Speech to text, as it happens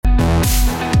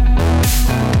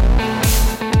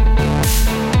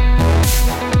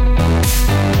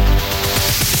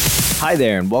Hi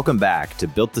there, and welcome back to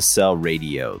Built to Sell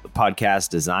Radio, the podcast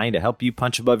designed to help you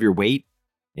punch above your weight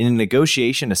in a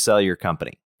negotiation to sell your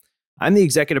company. I'm the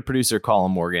executive producer,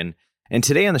 Colin Morgan, and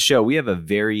today on the show, we have a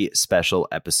very special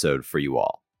episode for you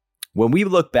all. When we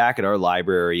look back at our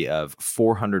library of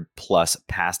 400 plus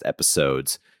past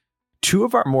episodes, two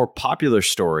of our more popular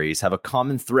stories have a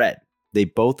common thread. They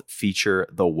both feature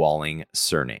the Walling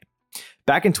surname.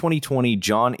 Back in 2020,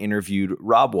 John interviewed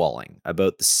Rob Walling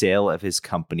about the sale of his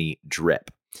company,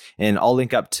 Drip. And I'll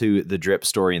link up to the Drip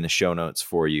story in the show notes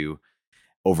for you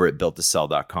over at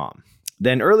builttosell.com.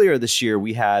 Then earlier this year,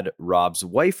 we had Rob's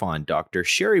wife on, Dr.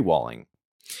 Sherry Walling.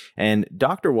 And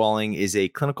Dr. Walling is a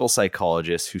clinical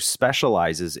psychologist who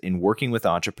specializes in working with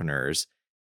entrepreneurs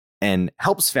and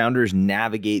helps founders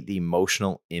navigate the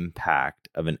emotional impact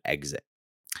of an exit.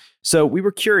 So we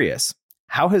were curious.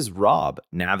 How has Rob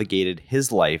navigated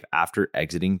his life after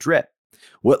exiting Drip?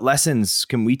 What lessons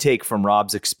can we take from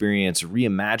Rob's experience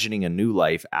reimagining a new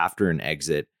life after an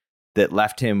exit that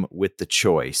left him with the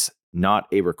choice, not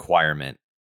a requirement,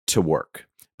 to work?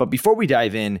 But before we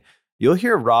dive in, you'll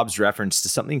hear Rob's reference to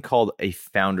something called a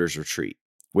founder's retreat,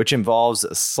 which involves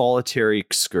a solitary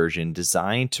excursion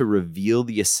designed to reveal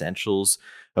the essentials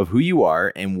of who you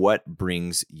are and what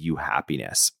brings you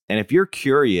happiness. And if you're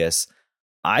curious,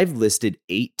 I've listed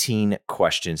 18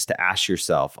 questions to ask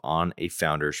yourself on a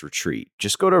founder's retreat.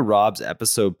 Just go to Rob's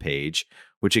episode page,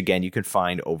 which again, you can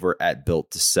find over at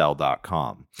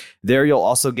builttosell.com. There you'll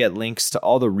also get links to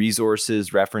all the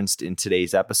resources referenced in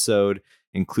today's episode,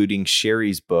 including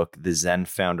Sherry's book, The Zen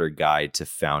Founder Guide to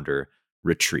Founder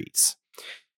Retreats.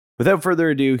 Without further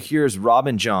ado, here's Rob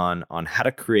and John on how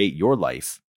to create your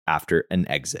life after an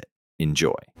exit.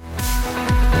 Enjoy.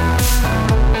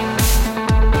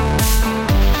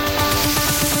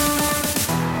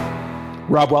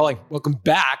 Rob Walling, welcome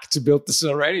back to Built to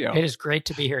Sell Radio. It is great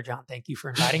to be here, John. Thank you for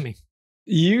inviting me.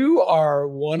 You are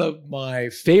one of my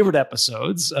favorite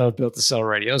episodes of Built to Sell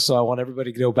Radio, so I want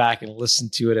everybody to go back and listen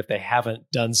to it if they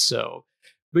haven't done so.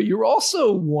 But you're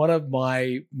also one of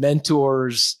my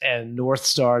mentors and North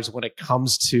Stars when it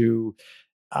comes to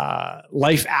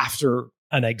life after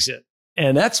an exit.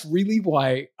 And that's really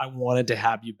why I wanted to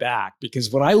have you back,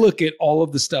 because when I look at all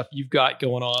of the stuff you've got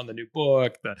going on, the new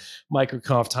book, the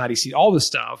MicroConf, Tidy Seat, all the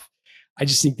stuff, I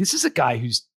just think this is a guy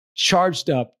who's charged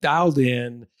up, dialed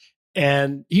in,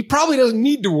 and he probably doesn't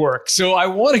need to work. So I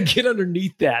want to get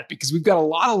underneath that because we've got a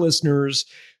lot of listeners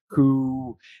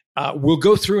who will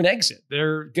go through an exit.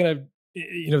 They're going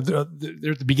to,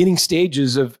 they're at the beginning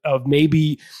stages of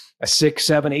maybe a 6,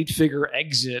 7, 8-figure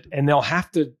exit, and they'll have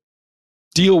to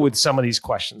deal with some of these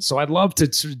questions. So I'd love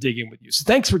to sort of dig in with you. So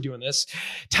thanks for doing this.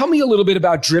 Tell me a little bit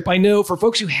about Drip. I know for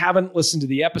folks who haven't listened to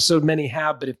the episode, many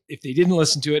have, but if they didn't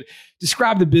listen to it,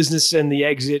 describe the business and the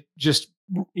exit just,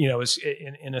 as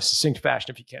in a succinct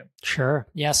fashion if you can. Sure.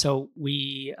 Yeah. So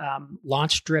we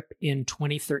launched Drip in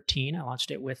 2013. I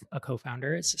launched it with a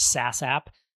co-founder. It's a SaaS app.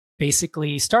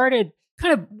 Basically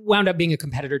wound up being a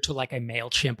competitor to like a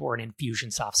MailChimp or an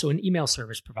Infusionsoft. So an email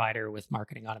service provider with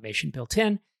marketing automation built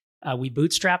in. We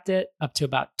bootstrapped it up to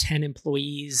about 10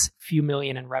 employees, few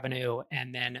million in revenue,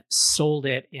 and then sold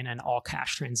it in an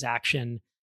all-cash transaction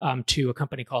to a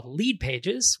company called Lead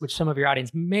Pages, which some of your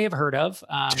audience may have heard of.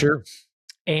 Sure.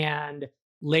 And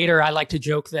later, I like to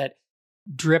joke that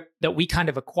that we kind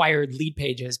of acquired Lead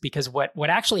Pages because what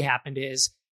actually happened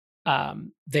is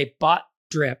they bought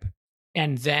Drip,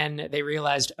 and then they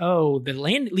realized, the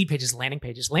Lead Pages landing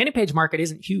page market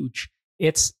isn't huge.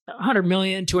 It's 100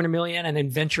 million, 200 million, and then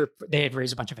venture, they had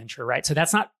raised a bunch of venture, right? So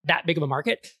that's not that big of a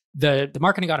market. The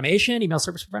marketing automation, email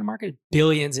service provider market,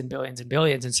 billions and billions and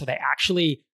billions. And so they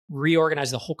actually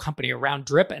reorganized the whole company around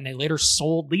Drip, and they later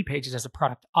sold Lead Pages as a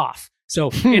product off.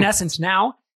 So in essence,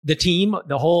 now the team,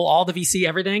 all the VC,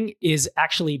 everything is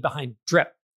actually behind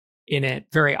Drip in a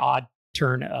very odd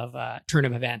turn of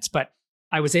events. But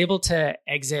I was able to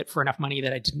exit for enough money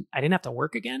that I didn't have to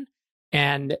work again.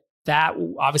 And that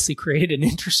obviously created an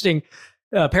interesting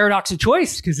paradox of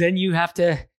choice, because then you have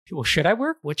to, should I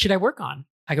work? What should I work on?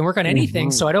 I can work on anything.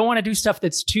 Mm-hmm. So I don't want to do stuff I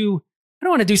don't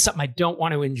want to do something I don't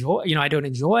want to enjoy, I don't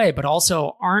enjoy, but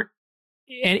also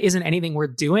isn't anything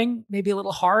worth doing, maybe a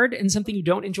little hard and something you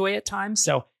don't enjoy at times.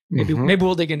 So maybe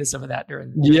we'll dig into some of that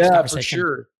during this conversation. For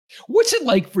sure. What's it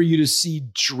like for you to see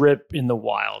Drip in the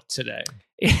wild today?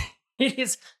 It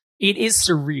is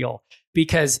surreal.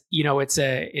 Because,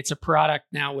 it's a product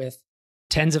now with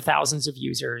tens of thousands of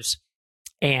users.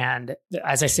 And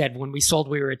as I said, when we sold,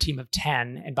 we were a team of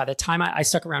 10. And by the time I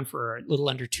stuck around for a little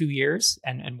under 2 years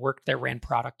and worked there, ran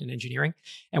product and engineering.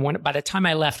 And by the time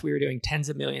I left, we were doing tens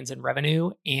of millions in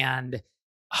revenue. And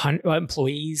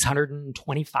employees,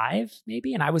 125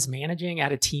 maybe. And I was managing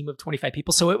at a team of 25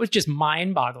 people. So it was just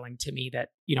mind boggling to me that,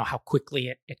 how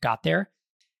quickly it got there.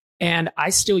 And I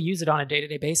still use it on a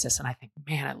day-to-day basis. And I think,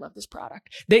 man, I love this product.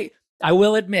 I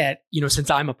will admit, since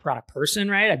I'm a product person,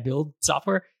 right? I build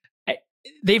software.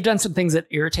 They've done some things that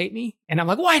irritate me. And I'm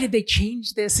like, why did they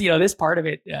change this? This part of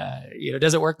it,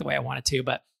 doesn't work the way I want it to.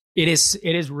 But it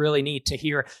is really neat to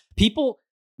hear. People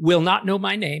will not know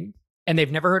my name and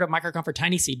they've never heard of MicroConf or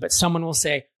TinySeed, but someone will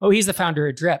say, oh, he's the founder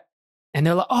of Drip. And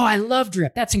they're like, oh, I love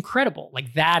Drip. That's incredible.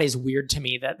 Like, that is weird to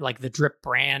me that like the Drip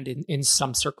brand in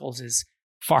some circles is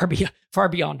far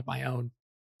beyond my own.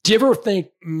 Do you ever think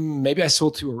maybe I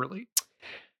sold too early?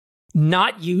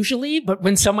 Not usually, but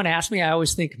when someone asks me, I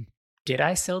always think, did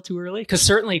I sell too early? Because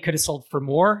certainly it could have sold for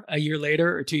more a year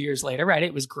later or 2 years later, right?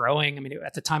 It was growing. I mean,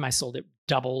 at the time I sold, it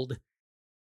doubled.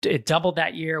 It doubled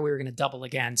that year. We were going to double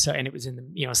again. So, and it was in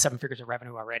the 7 figures of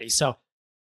revenue already. So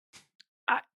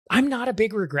I'm not a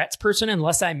big regrets person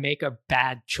unless I make a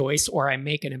bad choice or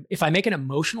if I make an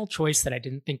emotional choice that I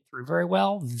didn't think through very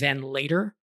well, then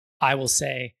later I will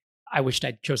say, I wished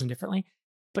I'd chosen differently.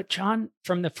 But John,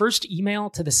 from the first email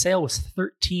to the sale was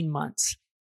 13 months.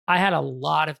 I had a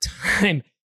lot of time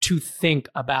to think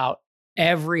about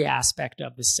every aspect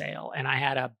of the sale. And I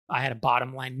had a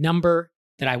bottom line number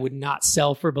that I would not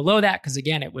sell for below that. Because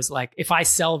again, it was like, if I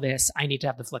sell this, I need to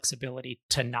have the flexibility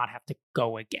to not have to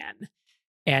go again.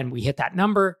 And we hit that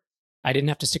number. I didn't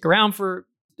have to stick around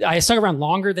I stuck around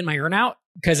longer than my earnout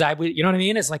because I would, you know what I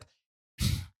mean? It's like,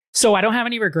 so I don't have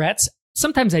any regrets.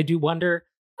 Sometimes I do wonder,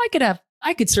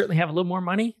 I could certainly have a little more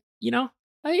money,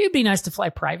 it'd be nice to fly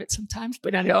private sometimes,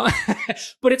 but I don't,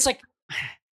 but it's like,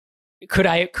 could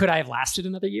I have lasted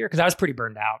another year? Cause I was pretty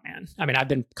burned out, man. I mean, I've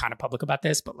been kind of public about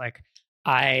this, but like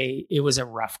it was a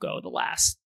rough go the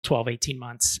last 12, 18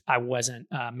 months. I wasn't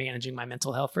managing my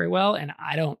mental health very well. And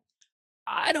I don't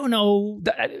know,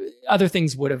 other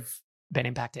things would have been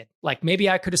impacted. Like maybe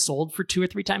I could have sold for 2 or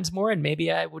 3 times more and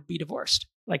maybe I would be divorced.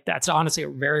 Like that's honestly a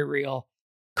very real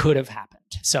could have happened.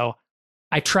 So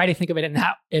I try to think of it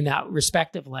in that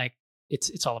respect of like,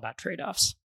 it's all about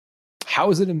trade-offs. How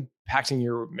is it impacting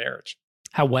your marriage?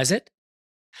 How was it?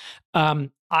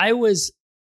 I was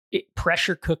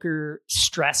pressure cooker,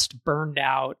 stressed, burned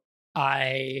out.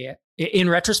 In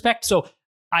retrospect, so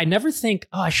I never think,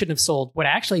 oh, I shouldn't have sold. What I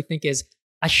actually think is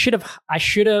I should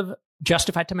have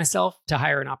justified to myself to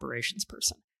hire an operations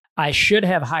person. I should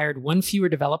have hired 1 fewer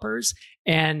developers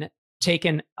and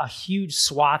taken a huge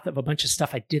swath of a bunch of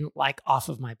stuff I didn't like off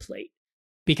of my plate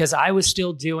because I was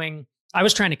trying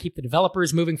to keep the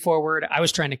developers moving forward. I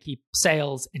was trying to keep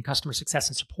sales and customer success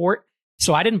and support.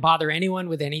 So I didn't bother anyone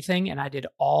with anything and I did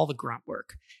all the grunt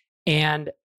work. And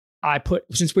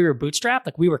since we were bootstrapped,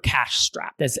 like we were cash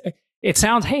strapped. It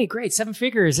sounds, hey, great, 7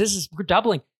 figures. We're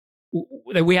doubling.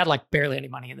 We had like barely any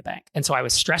money in the bank. And so I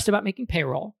was stressed about making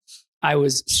payroll. I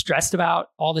was stressed about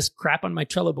all this crap on my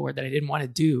Trello board that I didn't want to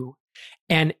do.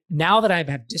 And now that I've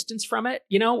had distance from it,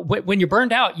 when you're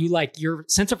burned out, your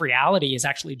sense of reality is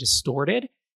actually distorted.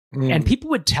 And people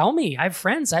would tell me, I have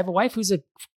friends, I have a wife who's a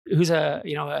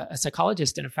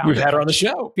psychologist and a founder. We've had her on the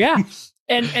show. Yeah.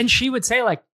 And she would say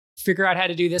like, figure out how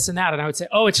to do this and that. And I would say,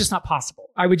 oh, it's just not possible.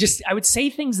 I would say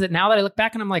things that now that I look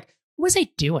back and I'm like, what was I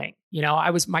doing?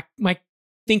 My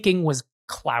thinking was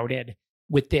clouded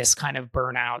with this kind of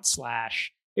burnout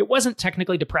 / it wasn't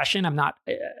technically depression. I'm not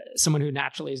someone who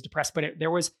naturally is depressed, but it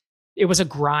was a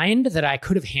grind that I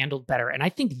could have handled better. And I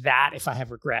think that if I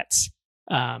have regrets,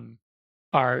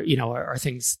 are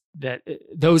things that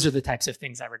those are the types of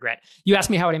things I regret. You asked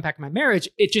me how it impacted my marriage.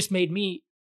 It just made me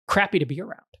crappy to be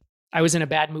around. I was in a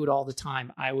bad mood all the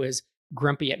time. I was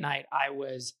grumpy at night.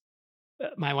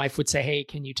 My wife would say, hey,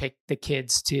 can you take the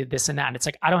kids to this and that? And it's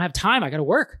like, I don't have time. I got to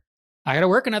work. I got to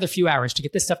work another few hours to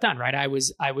get this stuff done. Right. I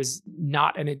was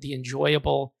not the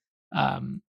enjoyable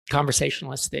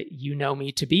conversationalist that you know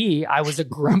me to be. I was a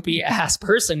grumpy ass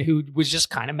person who was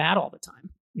just kind of mad all the time.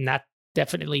 And that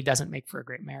definitely doesn't make for a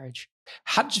great marriage.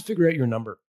 How did you figure out your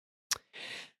number?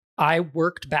 I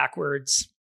worked backwards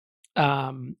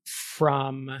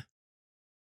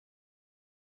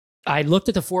I looked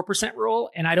at the 4%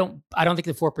 rule and I don't think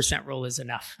the 4% rule is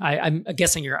enough. I'm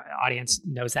guessing your audience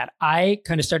knows that. I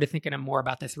kind of started thinking more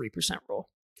about the 3% rule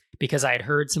because I had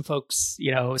heard some folks,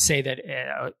 say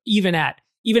that even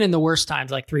in the worst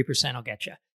times, like 3% will get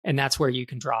you. And that's where you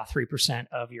can draw 3%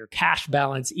 of your cash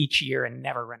balance each year and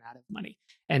never run out of money.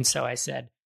 And so I said,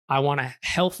 I want a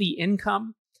healthy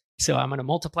income. So I'm going to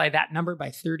multiply that number by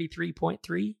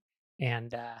 33.3.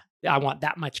 And I want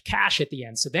that much cash at the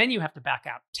end. So then you have to back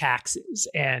out taxes.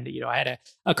 And, I had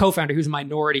a co-founder who's a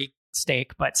minority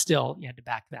stake, but still you had to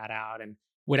back that out. And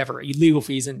whatever legal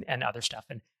fees and other stuff.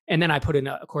 And then I put in,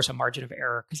 of course, a margin of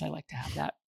error because I like to have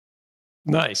that.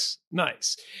 Nice.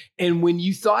 And when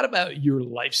you thought about your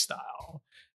lifestyle,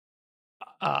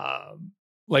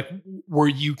 like, were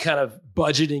you kind of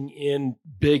budgeting in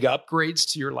big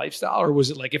upgrades to your lifestyle? Or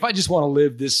was it like, if I just want to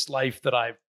live this life that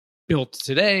I've built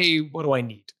today, what do I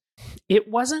need? It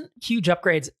wasn't huge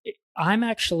upgrades. I'm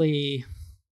actually,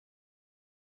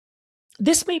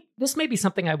 this may be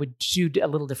something I would do a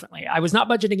little differently. I was not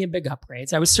budgeting in big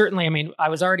upgrades. I was certainly, I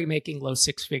was already making low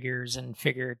six figures and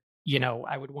figured,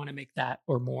 I would want to make that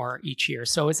or more each year.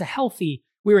 So it's we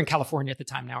were in California at the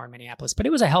time, now we're in Minneapolis, but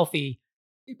it was a healthy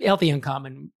income.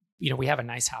 And, we have a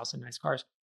nice house and nice cars.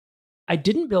 I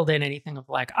didn't build in anything of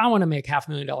like, I want to make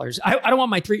 $500,000. I don't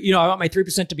want my I want my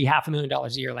 3% to be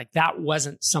 $500,000 a year. Like, that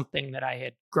wasn't something that I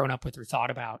had grown up with or thought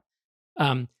about.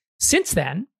 Since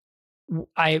then,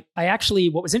 I actually,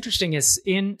 what was interesting is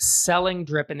in selling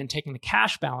Drip and then taking the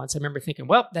cash balance, I remember thinking,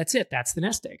 well, that's it. That's the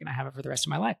nest egg. And I have it for the rest of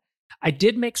my life. I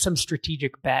did make some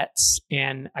strategic bets,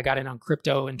 and I got in on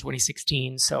crypto in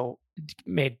 2016. So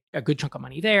made a good chunk of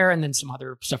money there, and then some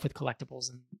other stuff with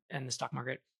collectibles and the stock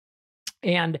market.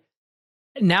 And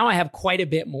now I have quite a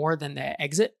bit more than the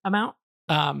exit amount.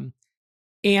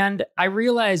 And I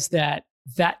realized that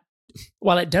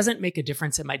while it doesn't make a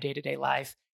difference in my day-to-day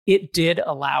life, it did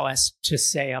allow us to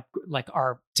say up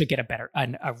to get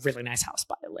a really nice house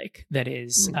by a lake that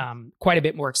is quite a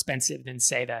bit more expensive than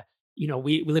say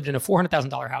we lived in a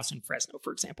 $400,000 house in Fresno,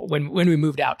 for example, when we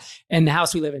moved out, and the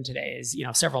house we live in today is,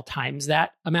 several times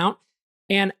that amount.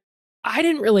 And I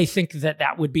didn't really think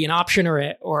that would be an option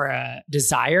or a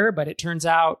desire, but it turns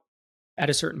out at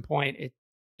a certain point,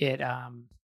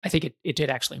 I think it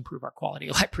did actually improve our quality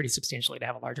of life pretty substantially to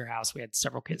have a larger house. We had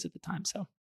several kids at the time, so.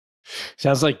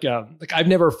 Sounds like I've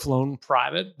never flown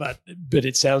private, but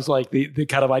it sounds like the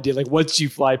kind of idea, like once you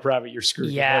fly private, you're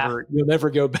screwed. Yeah. You'll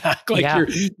never go back. Like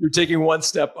you're taking one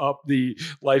step up the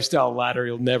lifestyle ladder.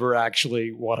 You'll never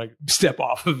actually want to step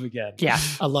off of again. Yeah.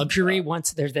 A luxury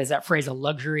once there's that phrase, a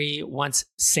luxury once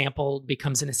sampled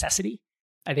becomes a necessity.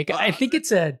 I think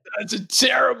that's a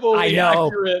terrible,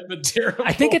 accurate, but terrible.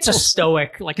 I think it's a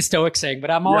stoic saying,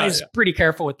 but I'm always pretty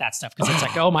careful with that stuff because it's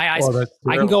like, oh, my eyes.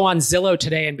 I can go on Zillow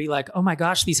today and be like, oh my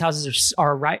gosh, these houses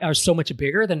are so much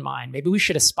bigger than mine. Maybe we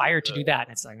should aspire to do that.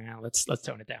 And it's like, no, let's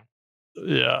tone it down.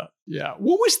 Yeah.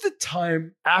 What was the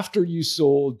time after you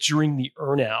sold during the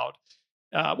earnout?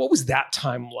 What was that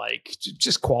time like?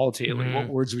 Just qualitatively, what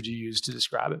words would you use to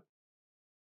describe it?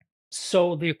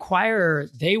 So the acquirer,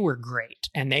 they were great,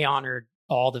 and they honored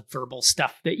all the verbal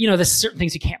stuff that, there's certain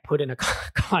things you can't put in a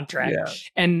contract,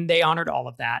 and they honored all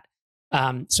of that.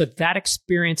 So that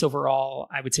experience overall,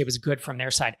 I would say, was good from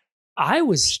their side. I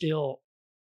was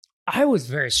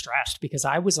very stressed because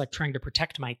I was like trying to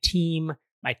protect my team.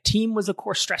 My team was, of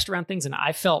course, stressed around things, and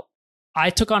I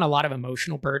took on a lot of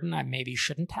emotional burden I maybe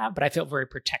shouldn't have, but I felt very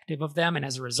protective of them, and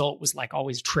as a result was like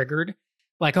always triggered.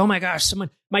 Like, oh my gosh,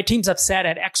 my team's upset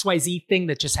at XYZ thing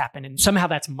that just happened. And somehow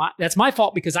that's my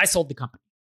fault because I sold the company.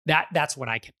 That's what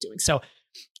I kept doing. So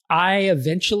I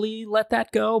eventually let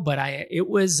that go, but it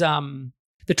was,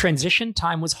 the transition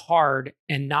time was hard,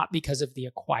 and not because of the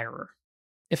acquirer,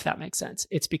 if that makes sense.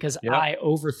 It's because I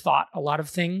overthought a lot of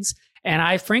things, and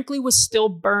I frankly was still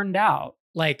burned out.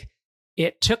 Like,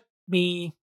 it took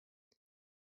me,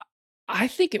 I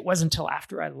think it wasn't until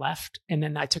after I left, and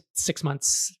then I took 6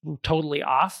 months totally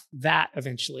off, that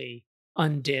eventually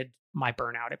undid my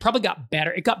burnout. It probably got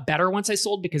better. It got better once I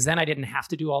sold, because then I didn't have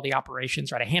to do all the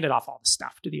operations, right? I handed off all the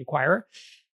stuff to the acquirer.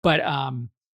 But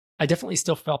I definitely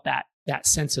still felt that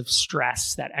sense of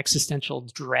stress, that existential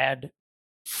dread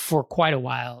for quite a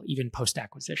while, even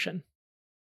post-acquisition.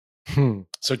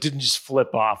 So it didn't just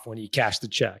flip off when you cashed the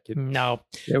check. No.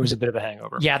 There was a bit of a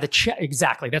hangover. Yeah, the check,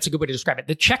 exactly. That's a good way to describe it.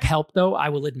 The check helped, though, I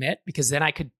will admit, because then I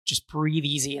could just breathe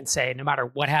easy and say, no matter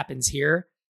what happens here,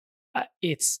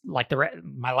 it's like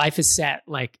my life is set.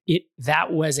 Like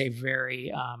that was a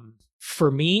very,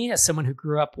 for me, as someone who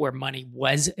grew up where money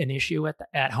was an issue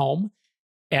at home,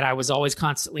 and I was always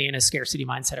constantly in a scarcity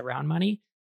mindset around money,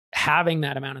 having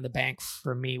that amount in the bank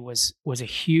for me was a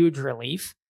huge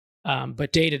relief.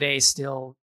 But day to day,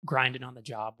 still grinding on the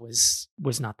job was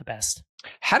not the best.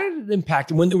 How did it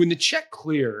impact when the check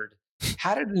cleared?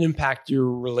 How did it impact your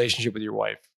relationship with your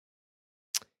wife?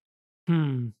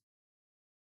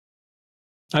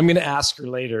 I'm going to ask her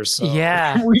later. So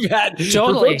Yeah, we've had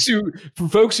totally. For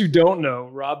folks who don't know,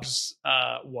 Rob's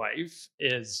wife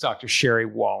is Dr. Sherry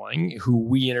Walling, who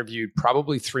we interviewed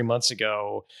probably 3 months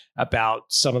ago about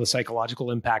some of the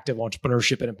psychological impact of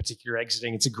entrepreneurship and in particular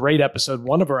exiting. It's a great episode.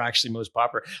 One of our actually most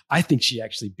popular. I think she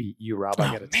actually beat you, Rob.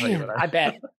 I got to tell you that. I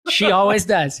bet she always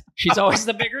does. She's always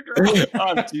the bigger girl.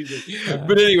 I'm teasing.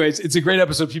 But anyways, it's a great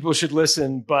episode. People should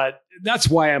listen. But that's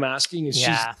why I'm asking. Is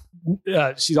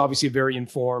she's obviously very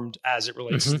informed as it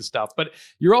relates to the stuff, but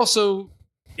you're also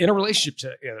in a relationship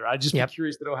together. I'd just be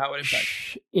curious to know how it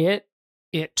impacts.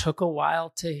 It took a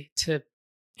while to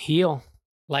heal.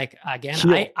 Like again,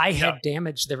 I had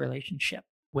damaged the relationship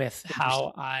with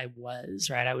how I was,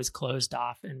 right? I was closed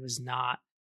off and was not,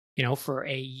 for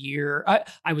a year.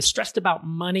 I was stressed about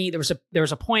money. There was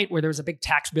a point where there was a big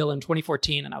tax bill in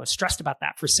 2014 and I was stressed about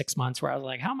that for 6 months where I was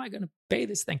like, how am I going to pay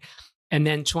this thing? And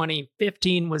then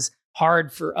 2015 was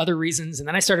hard for other reasons. And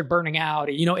then I started burning out.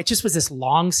 It just was this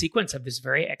long sequence of this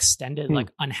very extended like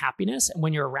unhappiness. And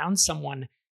when you're around someone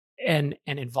and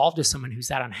involved with someone who's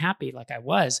that unhappy, like I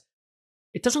was,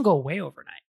 it doesn't go away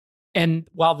overnight. And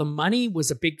while the money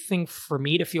was a big thing for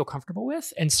me to feel comfortable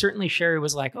with, and certainly Sherry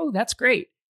was like, oh, that's great.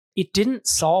 It didn't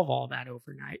solve all that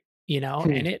overnight,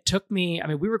 and it took me,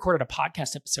 we recorded a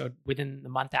podcast episode within the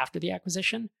month after the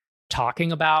acquisition,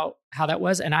 talking about how that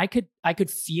was. And I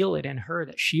could feel it in her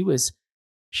that she was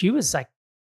like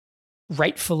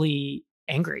rightfully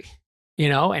angry,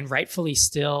 and rightfully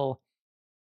still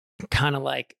kind of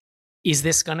like, is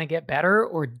this going to get better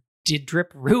or did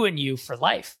drip ruin you for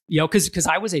life? Cause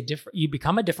I was you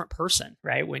become a different person,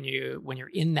 right? When you're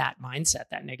in that mindset,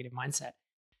 that negative mindset.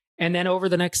 And then over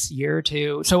the next year or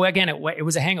two, so again, it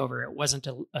was a hangover. It wasn't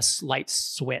a slight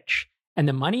switch. And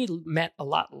the money meant a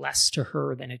lot less to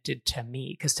her than it did to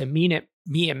me. Because to me,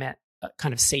 it meant a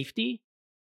kind of safety,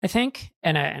 I think,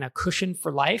 and a cushion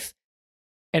for life.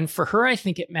 And for her, I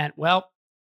think it meant, well,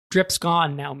 Drip's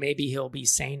gone. Now maybe he'll be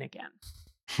sane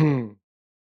again.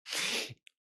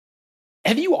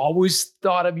 Have you always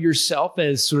thought of yourself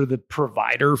as sort of the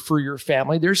provider for your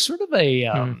family? There's sort of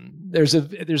a there's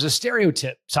a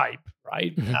stereotype type,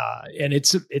 right? And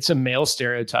it's a male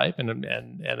stereotype, and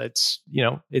it's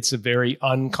it's a very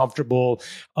uncomfortable,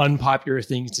 unpopular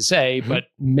thing to say. But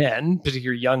men,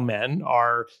 particularly young men,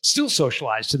 are still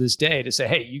socialized to this day to say,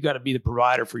 "Hey, you got to be the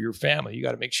provider for your family. You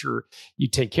got to make sure you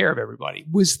take care of everybody."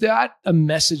 Was that a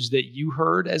message that you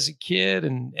heard as a kid,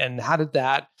 and how did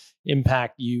that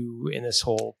impact you in this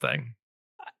whole thing?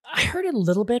 I heard it a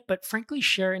little bit, but frankly,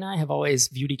 Sherry and I have always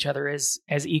viewed each other as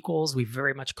equals. We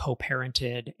very much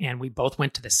co-parented, and we both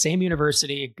went to the same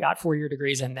university, got 4-year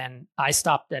degrees, and then I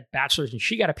stopped at bachelor's and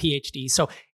she got a PhD. So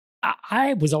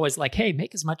I was always like, hey,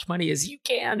 make as much money as you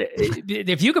can.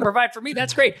 If you can provide for me,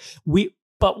 that's great.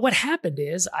 But what happened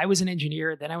is I was an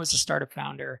engineer, then I was a startup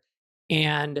founder,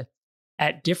 and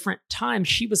at different times,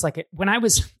 she was like, when I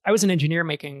was an engineer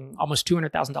making almost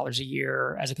 $200,000 a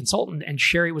year as a consultant, and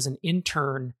Sherry was an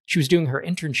intern. She was doing her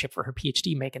internship for her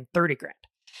PhD, making $30,000.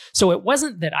 So it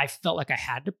wasn't that I felt like I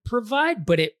had to provide,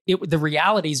 but the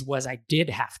realities was I did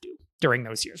have to during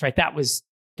those years, right? That was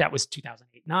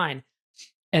 2008-9,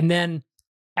 and then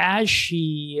as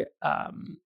she,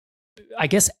 I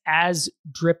guess, as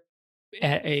Drip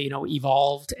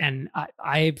evolved, and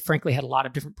I frankly had a lot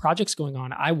of different projects going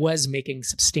on. I was making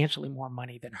substantially more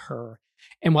money than her,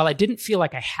 and while I didn't feel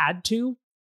like I had to,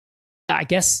 I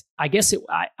guess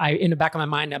in the back of my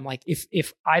mind, I'm like,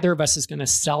 if either of us is going to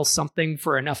sell something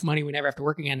for enough money, we never have to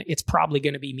work again, it's probably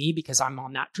going to be me because I'm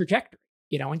on that trajectory,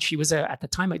 And she was at the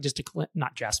time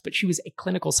but she was a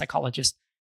clinical psychologist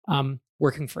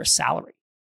working for a salary,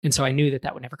 and so I knew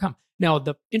that would never come. Now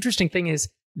the interesting thing is,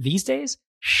 these days,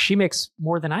 she makes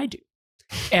more than I do,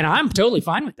 and I'm totally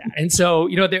fine with that. And so,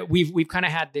 that we've kind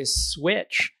of had this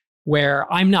switch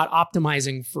where I'm not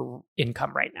optimizing for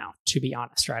income right now, to be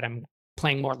honest, right? I'm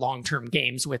playing more long-term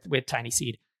games with Tiny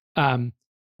Seed,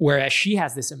 whereas she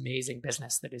has this amazing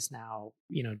business that is now,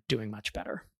 doing much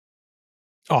better.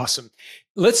 Awesome.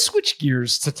 Let's switch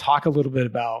gears to talk a little bit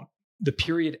about the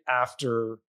period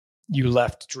after you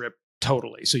left Drip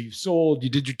totally. So you sold, you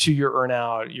did your 2-year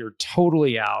earnout, you're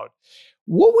totally out.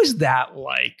 What was that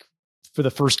like for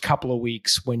the first couple of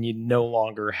weeks when you no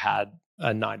longer had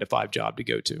a 9-to-5 job to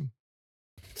go to?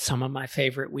 Some of my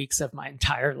favorite weeks of my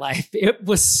entire life. It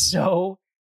was so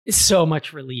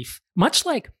much relief. Much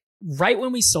like right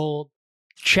when we sold,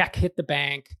 check hit the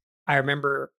bank. I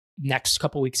remember next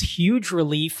couple of weeks, huge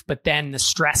relief, but then the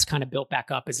stress kind of built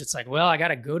back up as it's like, well, I got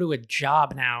to go to a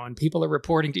job now and people are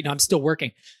reporting to, I'm still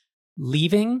working.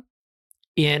 Leaving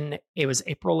it was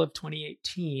April of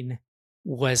 2018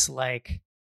 was like,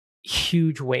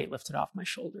 huge weight lifted off my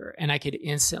shoulder, and I could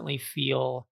instantly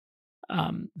feel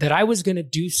that I was going to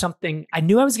do something. I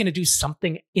knew I was going to do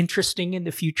something interesting in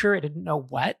the future. I didn't know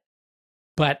what,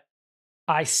 but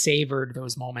I savored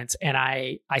those moments. And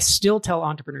I still tell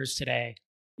entrepreneurs today,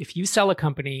 if you sell a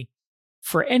company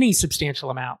for any substantial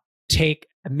amount, take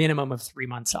a minimum of 3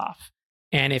 months off.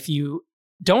 And if you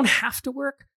don't have to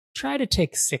work, try to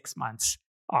take 6 months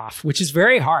off, which is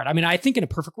very hard. I mean, I think in a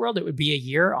perfect world, it would be a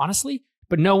year, honestly,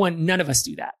 but none of us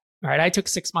do that. All right. I took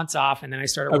 6 months off and then I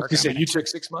started working. Okay, so you took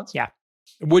 6 months? Yeah.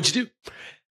 What'd you do?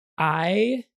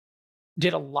 I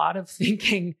did a lot of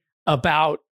thinking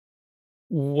about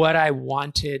what I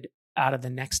wanted out of the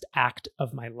next act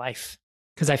of my life.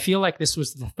 Because I feel like this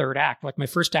was the third act. Like my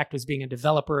first act was being a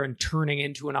developer and turning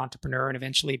into an entrepreneur and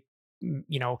eventually,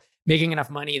 making enough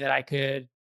money that I could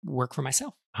work for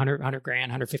myself, 100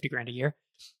 grand, 150 grand a year.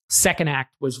 Second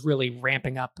act was really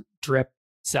ramping up Drip,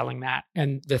 selling that.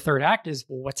 And the third act is,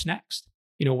 well, what's next?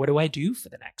 What do I do for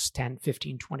the next 10,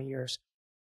 15, 20 years?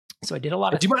 So I did a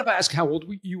lot of... Do you mind if I ask how old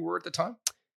you were at the time?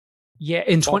 Yeah,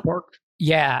 in 20...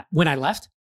 Yeah, when I left?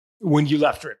 When you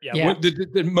left Drip, yeah. Yeah.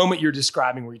 The moment you're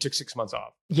describing where you took 6 months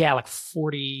off. Yeah, like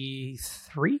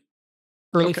 43?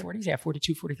 Early 40s, yeah,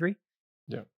 42, 43.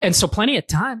 Yeah. And so plenty of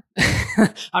time.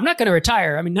 I'm not going to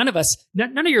retire. I mean, none of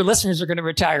your listeners are going to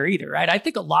retire either, right? I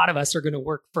think a lot of us are going to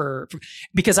work for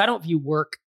because I view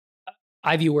work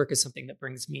as something that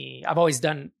brings me, I've always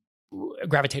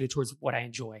gravitated towards what I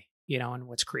enjoy, and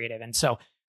what's creative. And so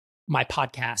my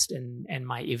podcast and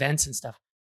my events and stuff,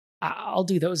 I'll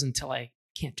do those until I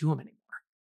can't do them anymore.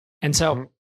 And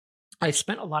so I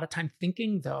spent a lot of time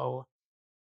thinking, though,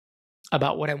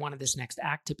 about what I wanted this next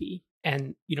act to be.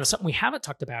 And, something we haven't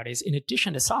talked about is, in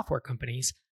addition to software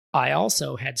companies, I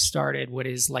also had started what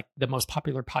is like the most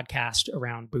popular podcast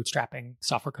around bootstrapping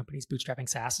software companies, bootstrapping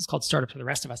SaaS. It's called Startup for the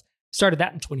Rest of Us. Started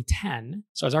that in 2010.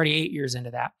 So I was already 8 years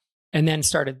into that. And then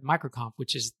started MicroConf,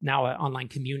 which is now an online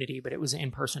community, but it was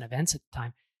in-person events at the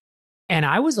time. And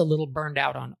I was a little burned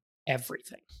out on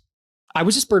everything. I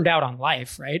was just burned out on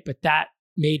life, right? But that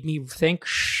made me think,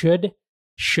 should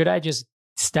I just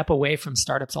step away from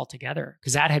startups altogether?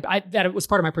 Because that was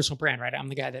part of my personal brand, right? I'm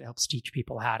the guy that helps teach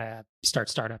people how to start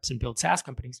startups and build SaaS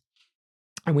companies.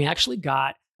 And we actually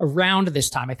got around this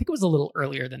time, I think it was a little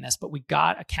earlier than this, but we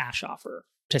got a cash offer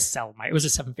to sell it was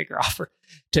a 7-figure offer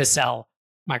to sell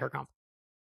MicroConf.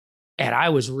 And I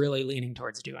was really leaning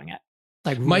towards doing it.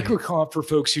 Like MicroConf, for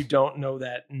folks who don't know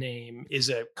that name, is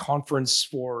a conference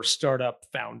for startup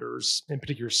founders, in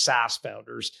particular SaaS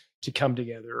founders, to come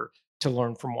together to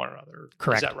learn from one another.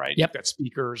 Correct. Is that right? Yep. You've got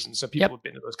speakers, and so people have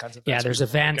been to those kinds of events. Yeah, there's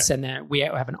events, and then we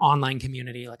have an online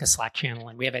community, like a Slack channel,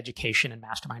 and we have education and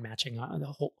mastermind matching,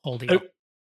 the whole deal.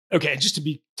 Okay, just to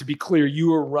be clear,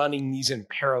 you are running these in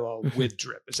parallel with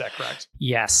Drip. Is that correct?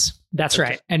 Yes, that's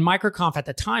right. And MicroConf at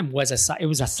the time was a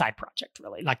side project,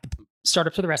 really. Like the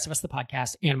Startup for the Rest of Us, the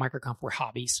podcast, and MicroConf were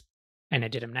hobbies. And I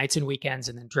did them nights and weekends,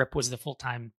 and then Drip was the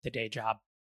day job.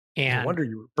 And no wonder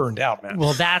you were burned out, man.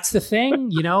 Well, that's the thing,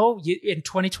 in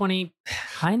 2020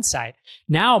 hindsight.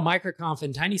 Now MicroConf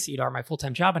and Tiny Seed are my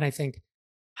full-time job, and I think,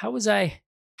 how was I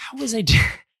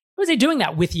doing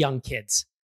that with young kids?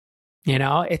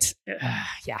 It's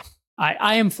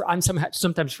I'm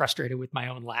sometimes frustrated with my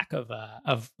own lack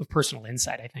of personal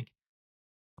insight, I think.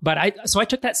 But I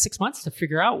took that 6 months to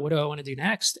figure out, what do I want to do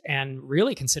next, and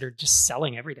really considered just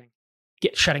selling everything,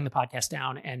 shutting the podcast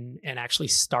down, and actually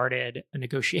started a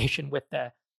negotiation with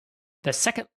the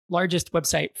second largest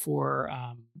website for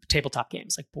tabletop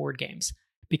games, like board games,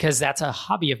 because that's a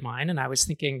hobby of mine. And I was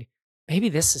thinking, maybe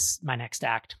this is my next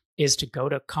act, is to go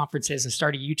to conferences and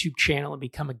start a YouTube channel and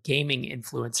become a gaming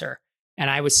influencer. And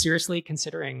I was seriously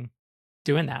considering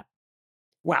doing that.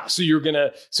 Wow. So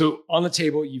so on the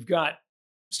table, you've got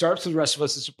Startups for the Rest of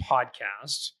Us as a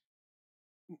podcast.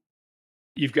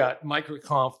 You've got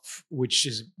MicroConf, which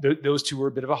is those two were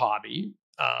a bit of a hobby.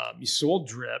 You sold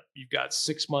Drip. You've got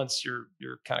 6 months. You're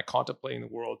kind of contemplating the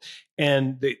world,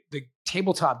 and the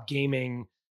tabletop gaming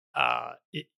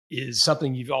is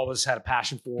something you've always had a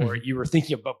passion for. Mm-hmm. You were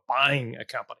thinking about buying a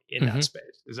company in that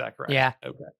space. Is that correct? Yeah.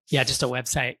 Okay. Yeah, just a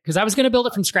website, because I was going to build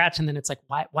it from scratch, and then it's like,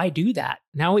 why do that?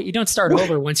 Now you don't start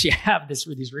over once you have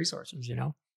these resources,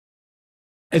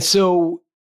 And so,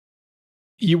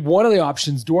 one of the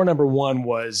options, door number one,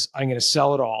 was, I'm going to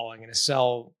sell it all. I'm going to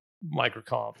sell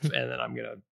MicroConf, and then I'm going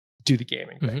to do the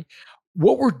gaming thing. Mm-hmm.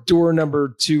 What were door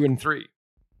number 2 and 3?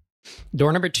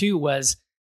 Door number 2 was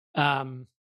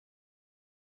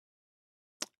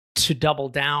to double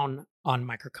down on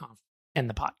MicroConf and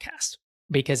the podcast,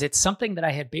 because it's something that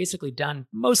I had basically done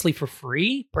mostly for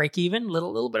free, break even,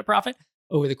 little bit of profit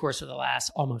over the course of the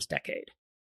last almost decade.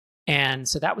 And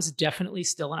so that was definitely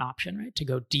still an option, right? To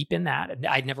go deep in that. And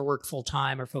I'd never worked full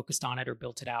time or focused on it or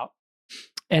built it out.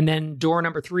 And then door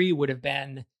number 3 would have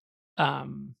been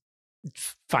find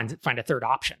a third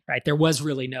option, right? There was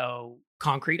really no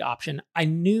concrete option. I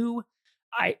knew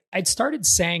I'd started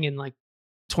saying in like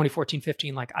 2014,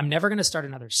 15, like, I'm never going to start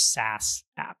another SaaS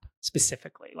app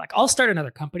specifically. Like, I'll start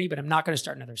another company, but I'm not going to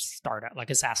start another startup, like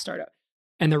a SaaS startup.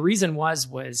 And the reason was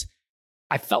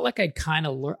I felt like I'd kind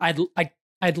of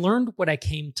I'd learned what I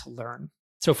came to learn.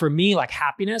 So for me, like,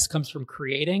 happiness comes from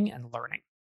creating and learning.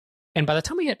 And by the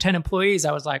time we hit 10 employees,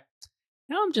 I was like,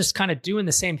 no, I'm just kind of doing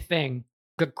the same thing.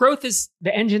 The growth is,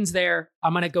 the engine's there.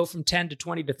 I'm going to go from 10 to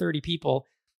 20 to 30 people.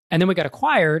 And then we got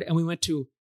acquired and we went to,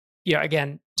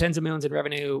 again, tens of millions in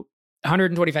revenue,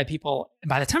 125 people. And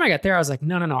by the time I got there, I was like,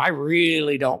 no, I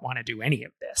really don't want to do any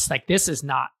of this. Like, this is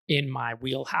not in my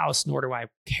wheelhouse, nor do I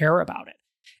care about it.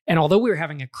 And although we were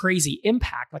having a crazy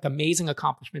impact, like amazing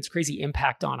accomplishments, crazy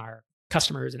impact on our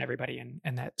customers and everybody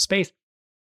in that space,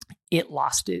 it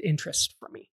lost interest for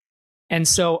me. And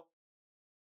so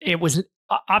it was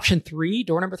option 3,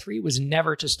 door number 3 was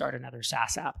never to start another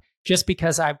SaaS app, just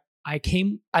because I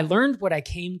learned what I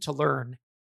came to learn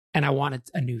and I wanted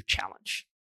a new challenge.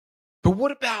 But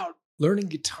what about learning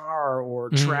guitar or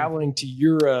traveling to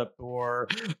Europe or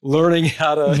learning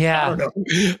how to,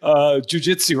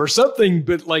 jujitsu or something,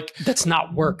 but like, that's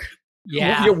not work.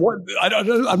 Yeah.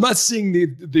 I'm not seeing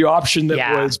the option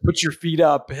that was put your feet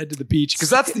up, head to the beach, because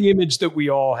that's the image that we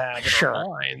all have in our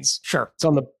minds. Sure. It's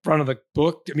on the front of the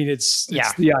book. I mean, it's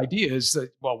the idea is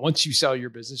that, well, once you sell your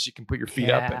business, you can put your feet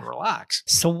up and relax.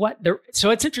 So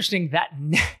it's interesting that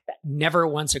never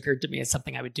once occurred to me as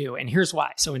something I would do. And here's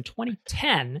why. So in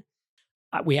 2010,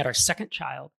 we had our second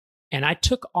child, and I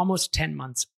took almost 10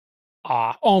 months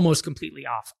off, almost completely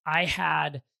off. I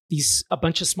had a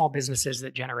bunch of small businesses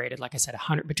that generated, like I said,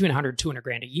 between 100 and 200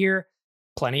 grand a year,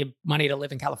 plenty of money to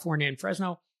live in California and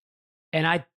Fresno. And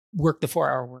I worked the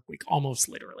 4-hour work week almost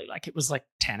literally. Like, it was like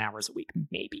 10 hours a week,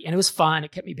 maybe. And it was fun.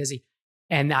 It kept me busy.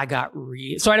 And I got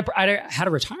so I had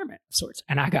a retirement of sorts,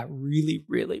 and I got really,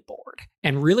 really bored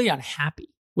and really unhappy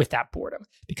with that boredom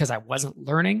because I wasn't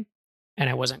learning and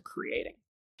I wasn't creating.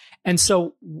 And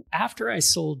so after I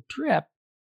sold Drip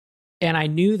and I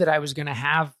knew that I was going to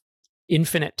have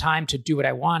infinite time to do what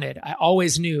I wanted, I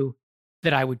always knew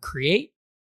that I would create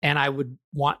and I would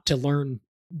want to learn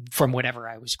from whatever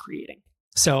I was creating.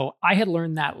 So I had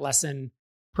learned that lesson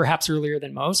perhaps earlier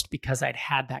than most because I'd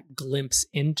had that glimpse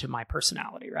into my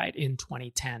personality, right, in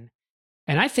 2010.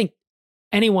 And I think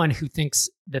anyone who thinks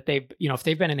that if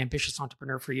they've been an ambitious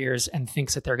entrepreneur for years and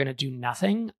thinks that they're going to do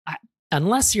nothing,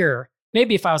 unless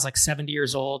maybe if I was like 70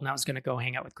 years old and I was going to go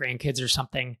hang out with grandkids or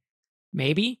something,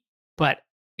 maybe, but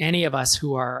any of us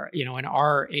who are, in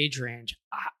our age range,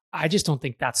 I just don't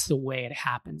think that's the way it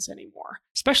happens anymore,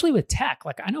 especially with tech.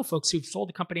 Like, I know folks who've sold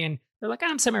a company and they're like,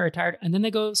 I'm semi-retired. And then they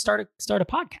go start a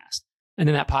podcast. And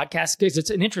then that podcast, because it's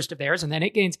an interest of theirs, and then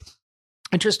it gains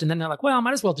interest. And then they're like, well, I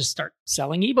might as well just start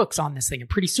selling ebooks on this thing. And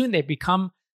pretty soon they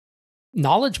become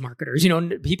knowledge marketers,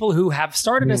 people who have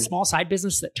started a small side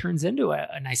business that turns into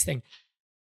a nice thing.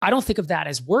 I don't think of that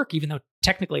as work, even though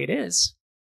technically it is,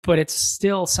 but it's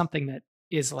still something that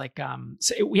is like,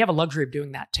 so we have a luxury of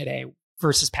doing that today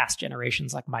versus past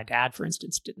generations. Like my dad, for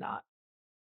instance, did not.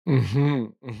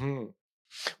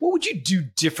 What would you do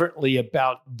differently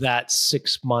about that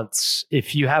 6 months?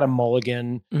 If you had a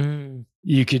mulligan,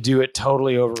 you could do it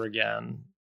totally over again.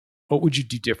 What would you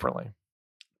do differently?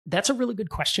 That's a really good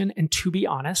question. And to be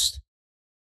honest,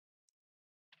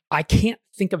 I can't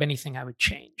think of anything I would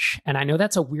change. And I know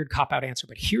that's a weird cop-out answer,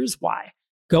 but here's why.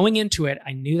 Going into it,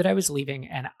 I knew that I was leaving,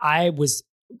 and I was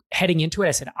heading into it.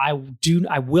 I said, I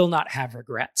will not have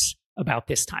regrets about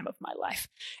this time of my life.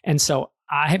 And so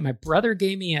my brother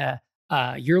gave me a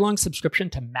year-long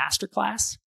subscription to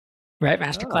Masterclass, right?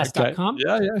 Masterclass.com.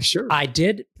 Yeah, sure. I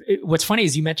did. What's funny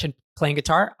is you mentioned playing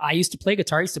guitar. I used to play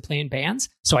guitar, I used to play in bands.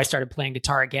 So I started playing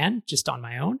guitar again, just on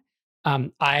my own.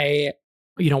 I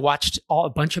watched a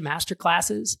bunch of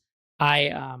masterclasses.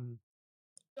 I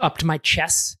upped my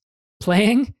chess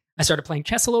playing. I started playing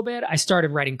chess a little bit. I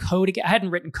started writing code again. I hadn't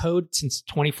written code since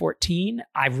 2014.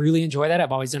 I really enjoy that.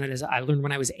 I've always done it I learned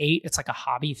when I was 8. It's like a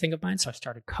hobby thing of mine. So I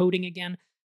started coding again.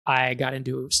 I got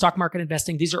into stock market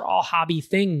investing. These are all hobby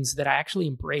things that I actually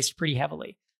embraced pretty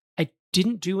heavily. I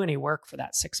didn't do any work for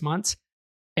that 6 months.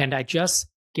 And I just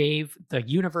gave the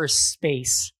universe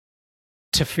space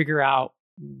to figure out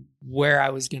where I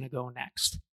was going to go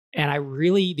next. And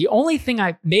the only thing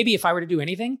maybe if I were to do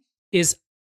anything is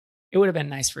it would have been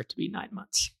nice for it to be 9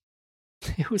 months.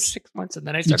 It was 6 months. And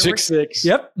then I started. You took 6.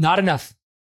 Yep. Not enough.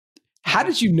 How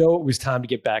did you know it was time to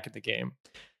get back at the game?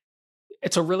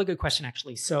 It's a really good question,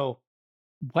 actually. So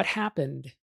what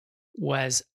happened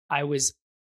was I was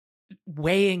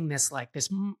weighing this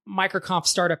microconf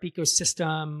startup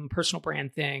ecosystem, personal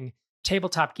brand thing,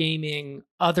 tabletop gaming,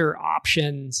 other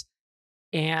options.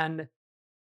 And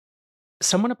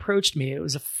someone approached me. It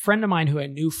was a friend of mine who I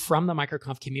knew from the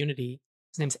microconf community.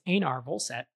 His name's Einar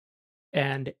Volset.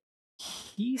 And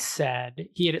he said,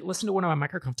 he had listened to one of my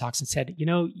microconf talks and said,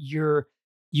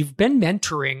 you've been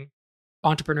mentoring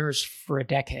entrepreneurs for a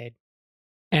decade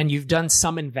and you've done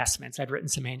some investments. I'd written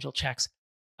some angel checks.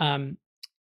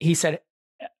 He said,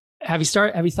 have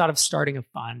you thought of starting a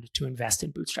fund to invest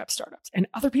in bootstrap startups? And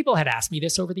other people had asked me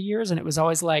this over the years, and it was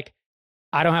always like,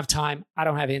 I don't have time. I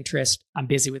don't have interest. I'm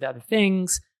busy with other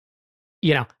things.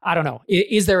 I don't know.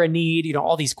 Is there a need?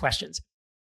 All these questions.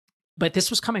 But this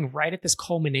was coming right at this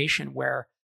culmination where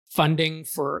funding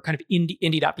for kind of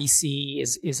indie.vc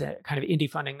is a kind of indie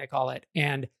funding, they call it.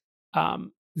 And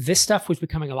this stuff was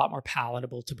becoming a lot more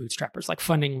palatable to bootstrappers. Like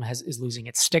funding is losing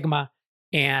its stigma.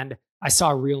 And I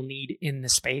saw a real need in the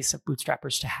space of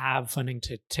bootstrappers to have funding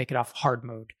to take it off hard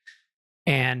mode.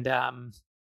 And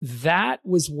that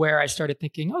was where I started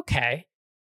thinking, okay,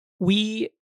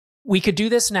 we could do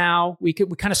this now. We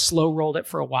kind of slow rolled it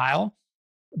for a while,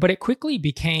 but it quickly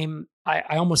became,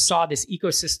 I almost saw this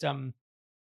ecosystem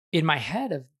in my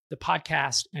head of the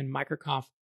podcast and MicroConf,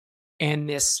 and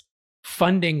this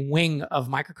funding wing of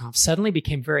MicroConf suddenly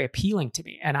became very appealing to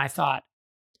me. And I thought,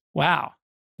 wow,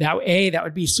 that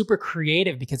would be super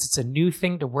creative because it's a new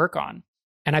thing to work on.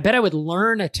 And I bet I would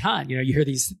learn a ton. You hear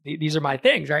these are my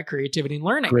things, right? Creativity and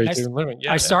learning.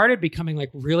 I started becoming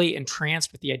like really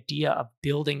entranced with the idea of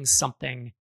building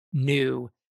something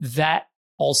new that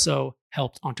also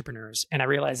helped entrepreneurs. And I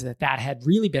realized that had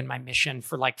really been my mission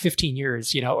for like 15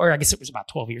 years, or I guess it was about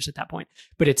 12 years at that point.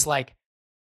 But it's like,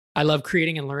 I love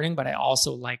creating and learning, but I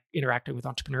also like interacting with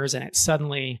entrepreneurs. And it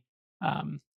suddenly,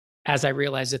 as I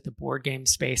realized that the board game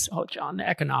space, oh, John, the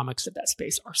economics of that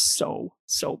space are so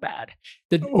bad.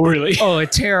 Really? Oh,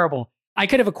 it's terrible. I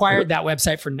could have acquired that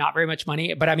website for not very much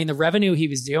money, but I mean, the revenue he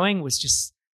was doing was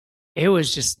just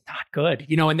not good,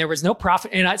 and there was no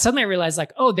profit. And suddenly I realized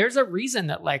like, oh, there's a reason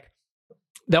that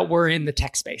we're in the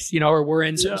tech space, or we're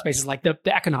in certain spaces, like the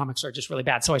economics are just really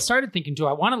bad. So I started thinking, do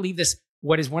I want to leave this,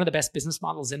 what is one of the best business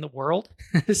models in the world,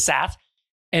 SaaS?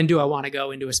 And do I want to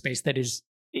go into a space that is,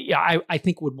 I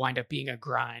think would wind up being a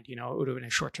grind, it would have been a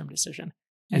short-term decision.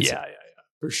 And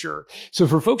for sure. So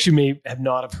for folks who may have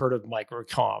not have heard of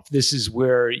MicroConf, this is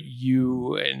where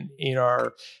you and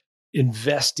Einar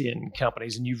invest in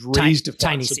companies, and you've raised a fund.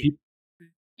 Tiny seed.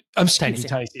 Tiny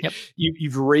seed. Yep.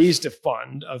 You've raised a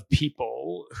fund of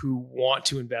people who want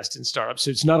to invest in startups.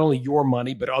 So it's not only your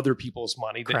money, but other people's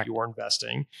money that you're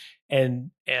investing.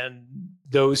 And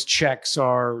those checks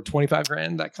are 25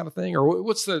 grand, that kind of thing? Or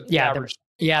what's the average?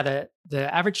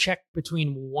 The average check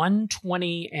between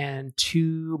 120 and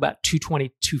about 220,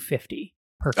 250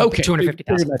 per company. Okay.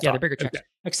 250,000. Yeah, the bigger checks. Okay.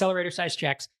 Accelerator size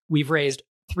checks. We've raised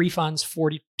 3 funds,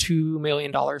 $42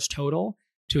 million total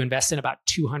to invest in about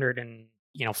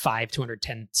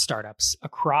 210 startups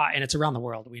across, and it's around the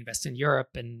world. We invest in Europe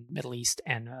and Middle East,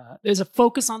 and there's a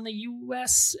focus on the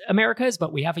US, Americas,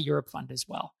 but we have a Europe fund as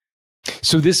well.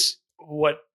 So this,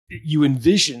 what you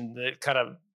envision, the kind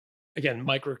of, again,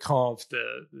 MicroConf,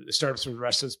 the startups for the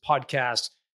rest of this podcast,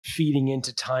 feeding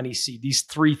into Tiny Seed, these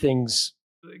three things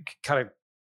kind of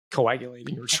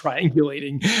coagulating or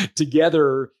triangulating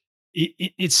together,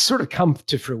 it's sort of come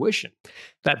to fruition,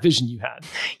 that vision you had.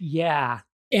 Yeah.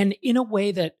 And in a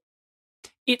way that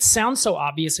it sounds so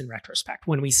obvious in retrospect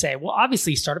when we say, well,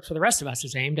 obviously Startups for the Rest of Us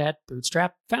is aimed at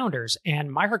bootstrap founders, and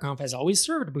MicroConf has always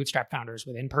served bootstrap founders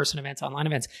with in-person events, online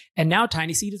events. And now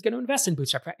Tiny Seed is going to invest in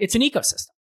bootstrap. It's an ecosystem.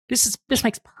 This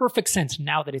makes perfect sense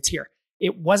now that it's here.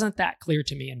 It wasn't that clear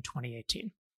to me in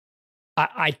 2018.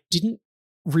 I didn't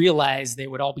realize they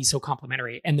would all be so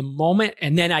complementary. And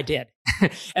then I did.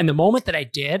 And the moment that I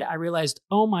did, I realized,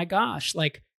 oh my gosh,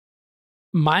 like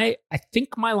I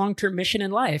think my long-term mission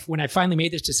in life, when I finally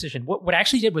made this decision, what I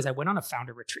actually did was I went on a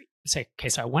founder retreat. So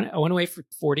I went away for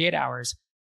 48 hours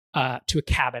to a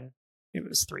cabin. It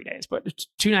was 3 days, but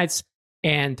 2 nights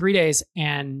and 3 days,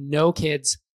 and no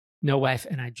kids, no wife.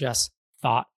 And I just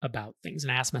thought about things,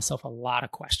 and I asked myself a lot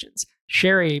of questions.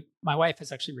 Sherry, my wife,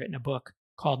 has actually written a book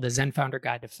called The Zen Founder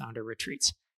Guide to Founder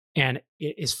Retreats. And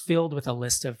it is filled with a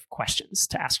list of questions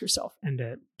to ask yourself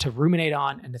and to ruminate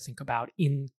on and to think about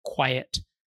in quiet,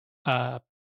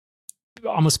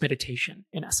 almost meditation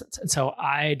in essence. And so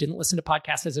I didn't listen to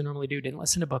podcasts as I normally do, didn't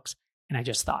listen to books. And I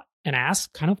just thought and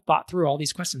thought through all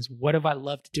these questions. What have I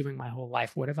loved doing my whole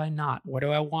life? What have I not? What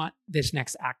do I want this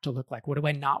next act to look like? What do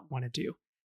I not want to do?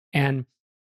 And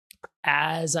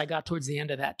as I got towards the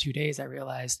end of that 2 days, I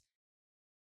realized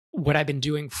what I've been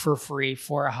doing for free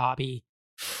for a hobby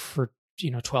for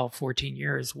 12, 14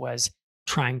 years was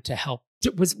trying to help,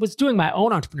 was doing my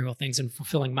own entrepreneurial things and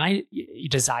fulfilling my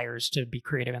desires to be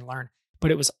creative and learn.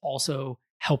 But it was also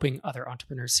helping other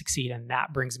entrepreneurs succeed. And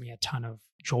that brings me a ton of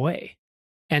joy.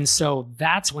 And so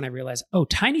that's when I realized, oh,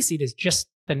 Tiny Seed is just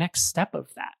the next step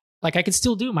of that. Like I could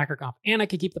still do microconf and I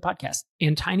could keep the podcast.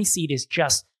 And Tiny Seed is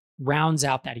just rounds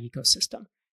out that ecosystem.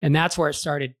 And that's where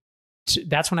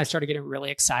that's when I started getting really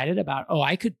excited about, oh,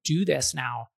 I could do this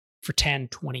now for 10,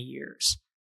 20 years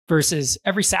versus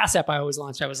every SaaS app I always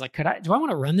launched. I was like, do I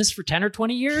want to run this for 10 or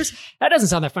 20 years? That doesn't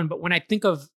sound that fun. But when I think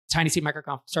of Tiny Seed,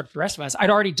 microconf, Startup for the Rest of Us, I'd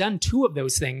already done 2 of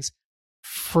those things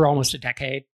for almost a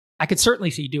decade. I could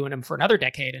certainly see doing them for another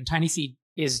decade. And Tiny Seed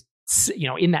is,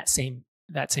 in that same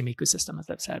ecosystem, as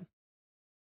I've said.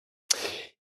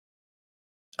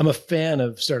 I'm a fan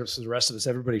of Startups for the Rest of Us.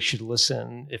 Everybody should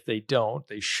listen. If they don't,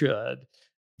 they should.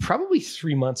 Probably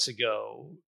 3 months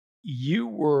ago, you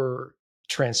were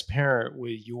transparent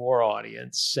with your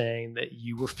audience saying that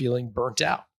you were feeling burnt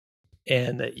out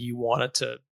and that you wanted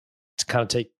to kind of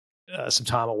take some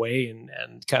time away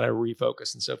and kind of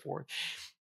refocus and so forth.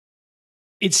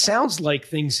 It sounds like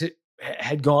things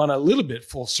had gone a little bit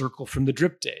full circle from the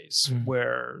drip days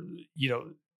where,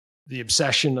 the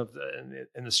obsession of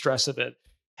and the stress of it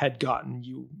had gotten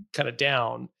you kind of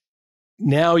down.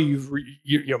 Now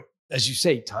as you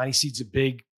say, Tiny Seed's a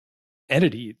big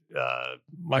entity.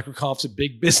 Microconf's a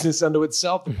big business unto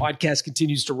itself. The podcast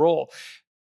continues to roll.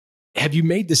 Have you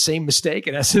made the same mistake?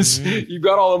 In essence, you've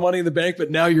got all the money in the bank, but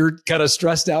now you're kind of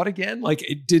stressed out again. Like,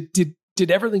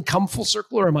 did everything come full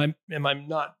circle, or am I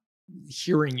not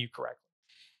hearing you correctly?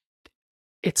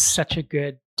 It's such a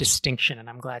good distinction, and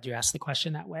I'm glad you asked the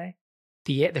question that way.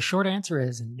 The short answer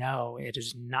is no, it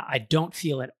is not. I don't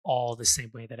feel at all the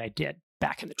same way that I did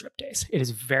back in the drip days. It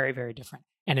is very, very different.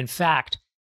 And in fact,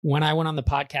 when I went on the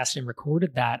podcast and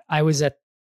recorded that, I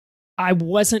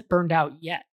wasn't burned out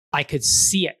yet. I could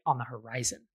see it on the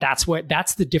horizon. That's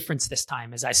the difference this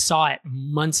time, is I saw it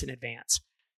months in advance.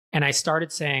 And I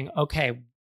started saying, okay,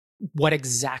 what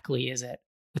exactly is it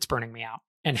that's burning me out?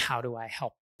 And how do I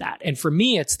help that? And for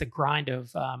me, it's the grind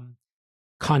of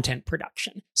content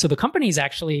production. So the company's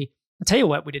actually, I'll tell you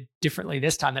what we did differently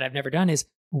this time that I've never done is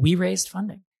we raised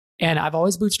funding. And I've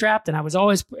always bootstrapped, and I was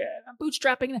always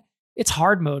bootstrapping. It's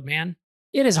hard mode, man.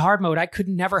 It is hard mode. I could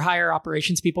never hire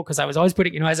operations people because I was always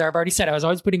putting, as I've already said, I was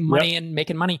always putting money and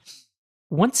making money.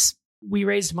 Once we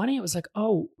raised money, it was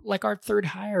like, our third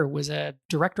hire was a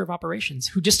director of operations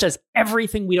who just does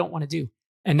everything we don't want to do.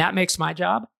 And that makes my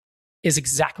job is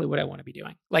exactly what I want to be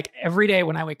doing. Like every day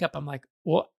when I wake up, I'm like,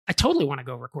 well, I totally want to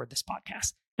go record this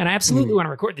podcast. And I absolutely want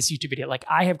to record this YouTube video. Like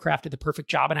I have crafted the perfect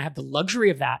job, and I have the luxury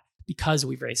of that because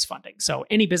we've raised funding. So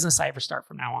any business I ever start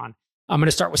from now on, I'm going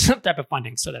to start with some type of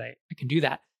funding so that I can do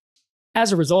that.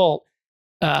 As a result,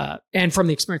 and from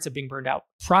the experience of being burned out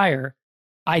prior,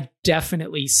 I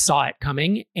definitely saw it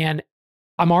coming, and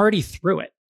I'm already through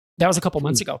it. That was a couple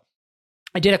months ago.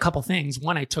 I did a couple things.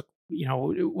 One, I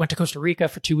went to Costa Rica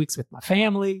for 2 weeks with my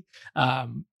family.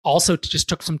 Also just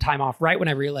took some time off right when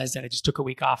I realized that I just took a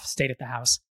week off, stayed at the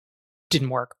house. Didn't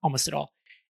work almost at all.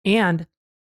 And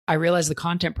I realized the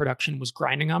content production was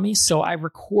grinding on me. So I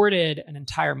recorded an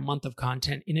entire month of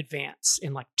content in advance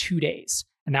in like 2 days.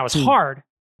 And that was hard,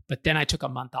 but then I took a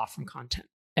month off from content.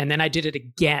 And then I did it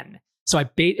again. So I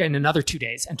in another 2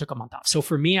 days and took a month off. So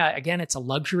for me, again, it's a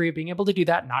luxury of being able to do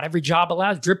that. Not every job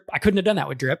allows drip. I couldn't have done that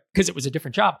with drip because it was a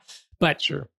different job. But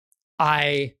sure,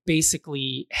 I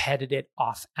basically headed it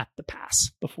off at the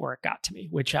pass before it got to me,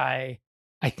 which I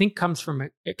think comes from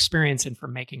experience and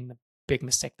from making the big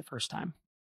mistake the first time.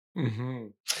 Mm-hmm.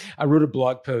 I wrote a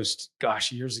blog post,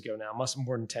 years ago now, must have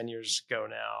more than 10 years ago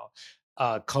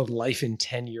now, called Life in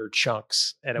 10-Year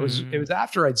Chunks. And it was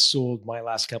after I'd sold my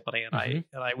last company, and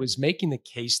I was making the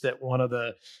case that one of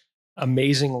the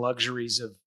amazing luxuries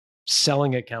of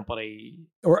selling a company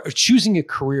or choosing a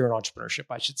career in entrepreneurship,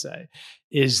 I should say,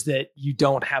 is that you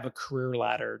don't have a career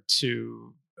ladder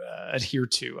to adhere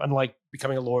to. Unlike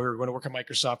becoming a lawyer or going to work at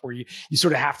Microsoft, where you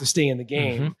sort of have to stay in the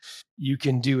game, you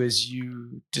can do as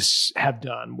you just have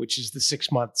done, which is the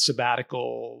 6-month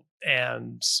sabbatical,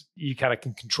 and you kind of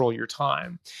can control your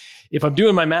time. If I'm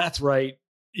doing my math right,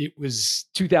 it was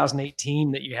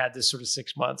 2018 that you had this sort of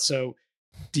 6 months. So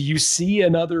do you see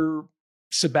another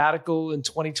sabbatical in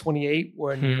 2028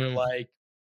 when you're like,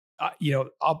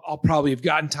 I'll probably have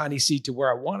gotten Tiny Seed to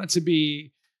where I want it to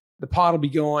be. The pod will be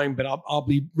going, but I'll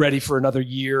be ready for another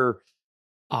year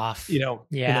off.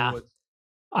 Yeah.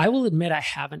 I will admit I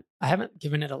haven't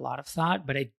given it a lot of thought,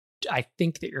 but I I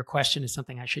think that your question is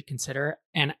something I should consider.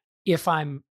 And if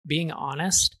I'm being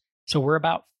honest, so we're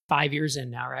about 5 years in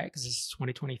now, right? Because this is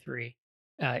 2023,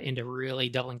 into really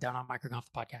doubling down on MicroConf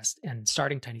the podcast and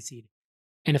starting Tiny Seed.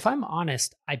 And if I'm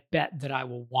honest, I bet that I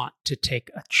will want to take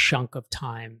a chunk of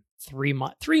time. 3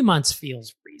 months. 3 months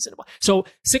feels reasonable. So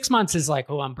 6 months is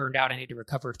like, oh, I'm burned out, I need to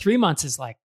recover. 3 months is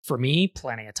like, for me,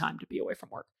 plenty of time to be away from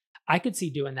work. I could see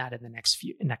doing that in the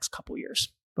next couple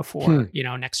years before,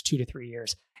 next 2 to 3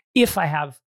 years. If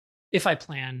I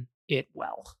plan it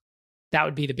well, that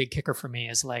would be the big kicker for me,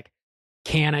 is like,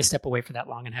 can I step away for that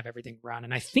long and have everything run?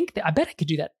 And I bet I could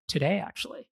do that today,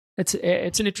 actually. It's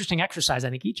an interesting exercise. I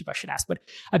think each of us should ask, but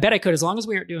I bet I could, as long as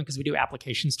we aren't doing, because we do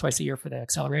applications twice a year for the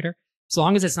accelerator. As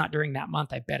long as it's not during that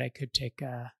month, I bet I could take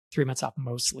 3 months off,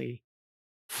 mostly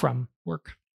from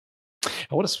work.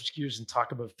 I want to switch gears and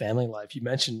talk about family life. You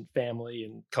mentioned family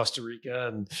in Costa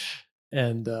Rica,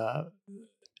 and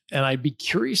I'd be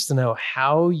curious to know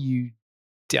how you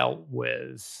dealt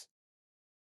with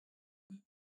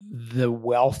the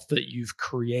wealth that you've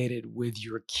created with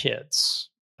your kids.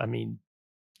 I mean,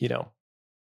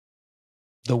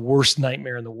 the worst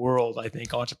nightmare in the world, I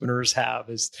think entrepreneurs have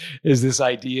is this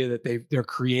idea that they're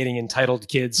creating entitled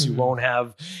kids who won't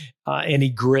have any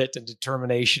grit and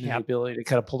determination and the ability to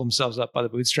kind of pull themselves up by the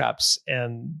bootstraps.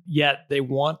 And yet they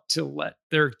want to let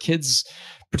their kids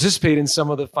participate in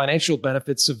some of the financial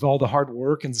benefits of all the hard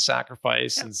work and the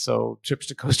sacrifice. And so trips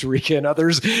to Costa Rica and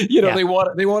others, they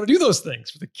want to do those things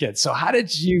for the kids. So how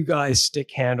did you guys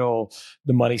handle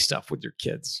the money stuff with your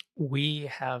kids? We've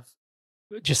had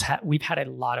a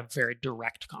lot of very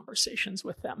direct conversations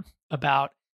with them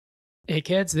about, hey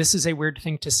kids, this is a weird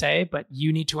thing to say, but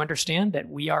you need to understand that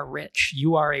we are rich.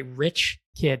 You are a rich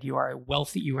kid. You are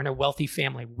in a wealthy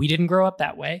family. We didn't grow up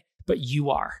that way, but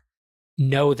you are.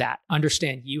 Know that.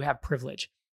 Understand you have privilege.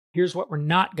 Here's what we're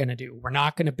not going to do. We're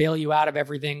not going to bail you out of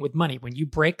everything with money. When you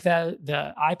break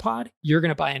the iPod, you're going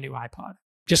to buy a new iPod.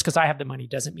 Just because I have the money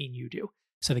doesn't mean you do.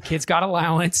 So the kids got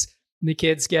allowance. The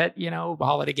kids get,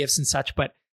 holiday gifts and such,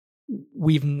 but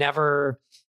we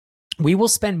will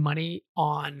spend money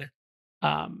on,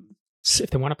 if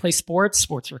they want to play sports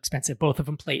are expensive. Both of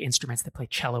them play instruments. They play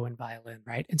cello and violin,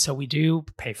 right? And so we do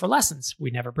pay for lessons.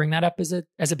 We never bring that up as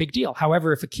a big deal.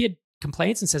 However, if a kid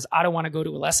complains and says, I don't want to go to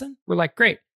a lesson, we're like,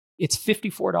 great, it's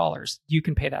 $54. You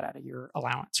can pay that out of your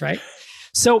allowance, right?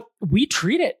 So we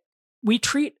treat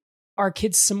our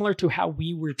kids similar to how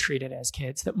we were treated as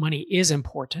kids, that money is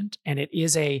important and it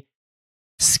is I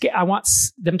want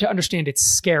them to understand it's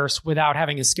scarce without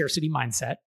having a scarcity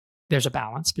mindset. There's a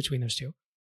balance between those two.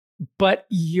 But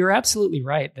you're absolutely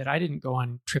right that I didn't go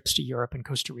on trips to Europe and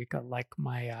Costa Rica like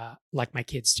my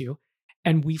kids do.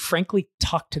 And we frankly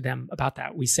talk to them about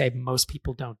that. We say most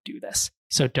people don't do this,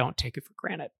 so don't take it for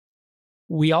granted.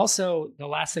 We also, the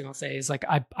last thing I'll say is like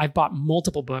I've bought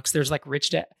multiple books. There's like Rich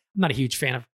Dad. I'm not a huge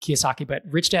fan of Kiyosaki, but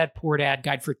Rich Dad, Poor Dad,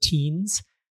 Guide for Teens.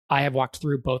 I have walked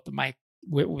through both of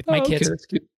with my kids. That's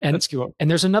good. That's cool. And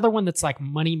there's another one that's like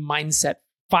money mindset,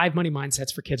 5 money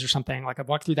mindsets for kids or something. Like I've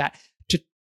walked through that to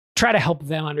try to help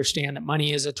them understand that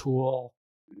money is a tool,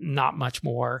 not much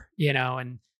more,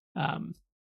 and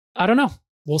I don't know.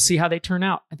 We'll see how they turn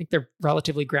out. I think they're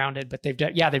relatively grounded, but they've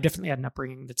definitely had an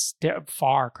upbringing that's a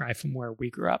far cry from where we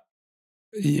grew up.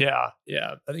 Yeah.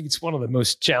 I think it's one of the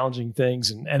most challenging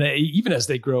things, and even as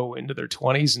they grow into their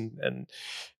 20s, and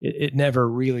it never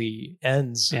really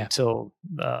ends until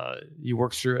you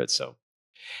work through it. So,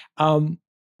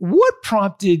 what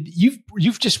prompted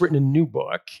you've just written a new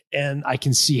book, and I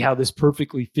can see how this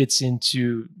perfectly fits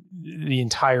into the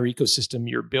entire ecosystem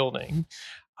you're building.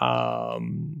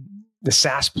 The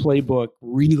SaaS playbook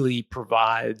really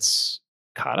provides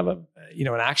kind of an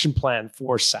action plan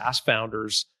for SaaS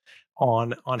founders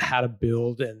on how to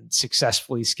build and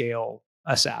successfully scale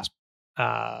a SaaS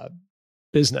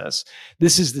business.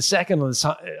 This is the second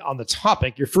on the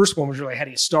topic. Your first one was really how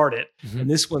do you start it, and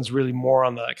this one's really more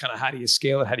on the kind of how do you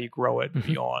scale it, how do you grow it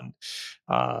beyond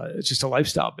it's just a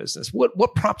lifestyle business.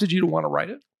 What prompted you to want to write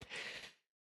it?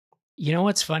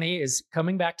 What's funny is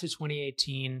coming back to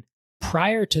 2018.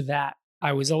 Prior to that,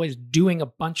 I was always doing a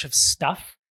bunch of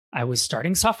stuff. I was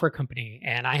starting a software company,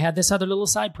 and I had this other little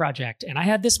side project, and I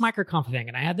had this MicroConf thing,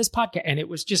 and I had this podcast, and it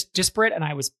was just disparate, and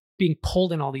I was being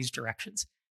pulled in all these directions.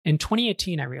 In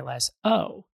 2018, I realized,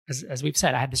 as we've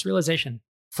said, I had this realization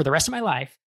for the rest of my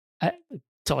life,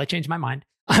 till I changed my mind,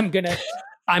 I'm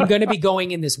gonna be going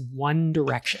in this one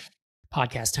direction.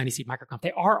 Podcast, Tiny Seed, MicroConf,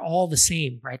 they are all the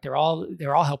same, right? They're all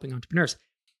helping entrepreneurs.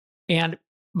 And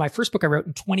my first book I wrote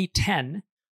in 2010,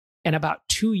 and about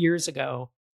 2 years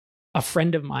ago, a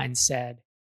friend of mine said,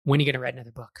 when are you going to write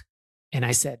another book? And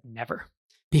I said, never.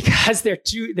 because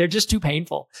they're just too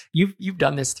painful. You've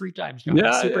done this 3 times, John.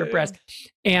 I'm super impressed.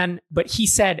 But he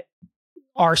said,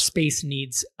 our space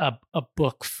needs a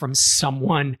book from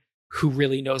someone who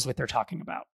really knows what they're talking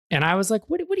about. And I was like,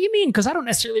 what do you mean? Because I don't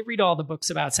necessarily read all the books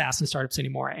about SaaS and startups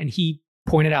anymore. And he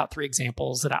pointed out 3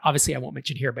 examples that obviously I won't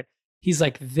mention here, but he's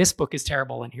like, this book is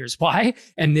terrible and here's why.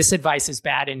 And this advice is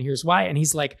bad and here's why. And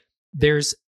he's like,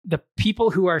 there's the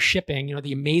people who are shipping,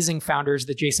 the amazing founders,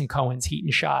 the Jason Cohens,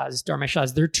 Heaton Shaws, Dharmesh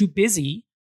Shaws, they're too busy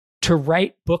to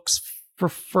write books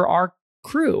for our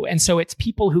crew. And so it's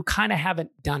people who kind of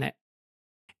haven't done it.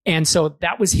 And so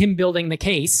that was him building the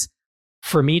case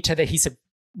for me to that. He said,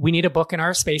 we need a book in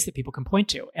our space that people can point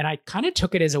to. And I kind of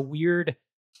took it as a weird,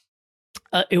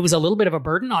 it was a little bit of a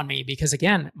burden on me because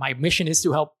again, my mission is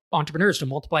to help entrepreneurs to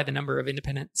multiply the number of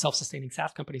independent, self-sustaining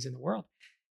SaaS companies in the world.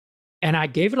 And I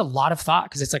gave it a lot of thought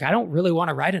because it's like, I don't really want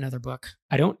to write another book.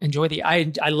 I don't enjoy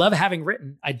I love having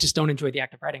written. I just don't enjoy the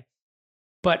act of writing.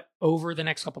 But over the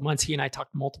next couple of months, he and I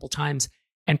talked multiple times.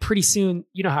 And pretty soon,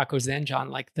 you know how it goes then, John,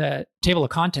 like the table of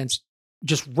contents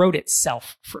just wrote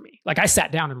itself for me. Like I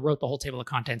sat down and wrote the whole table of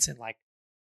contents in like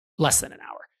less than an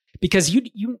hour because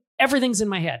you everything's in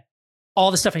my head,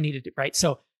 all the stuff I needed to, right?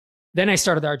 So then I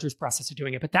started the arduous process of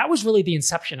doing it. But that was really the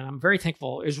inception. And I'm very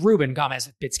thankful. It was Ruben Gomez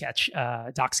with BidSketch,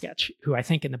 DocSketch, who I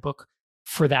think in the book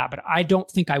for that. But I don't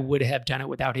think I would have done it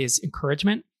without his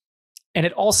encouragement. And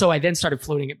it also, I then started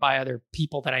floating it by other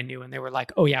people that I knew. And they were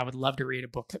like, oh yeah, I would love to read a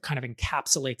book that kind of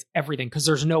encapsulates everything. Because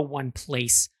there's no one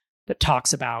place that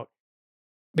talks about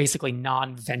basically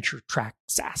non-venture track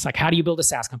SaaS. Like how do you build a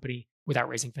SaaS company without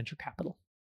raising venture capital?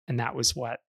 And that was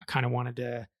what I kind of wanted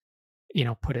to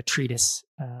put a treatise,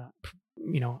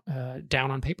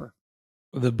 down on paper.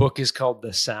 The book is called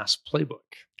The SaaS Playbook.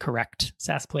 Correct.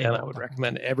 SaaS Playbook. And I would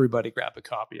recommend everybody grab a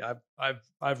copy.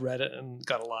 I've read it and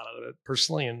got a lot out of it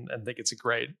personally, and think it's a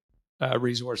great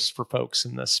resource for folks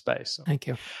in this space. So. Thank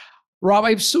you. Rob,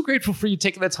 I'm so grateful for you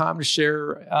taking the time to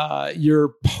share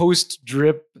your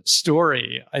post-drip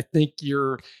story. I think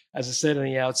you're, as I said in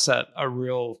the outset, a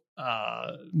real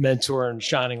mentor and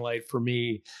shining light for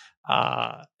me.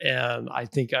 And I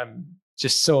think I'm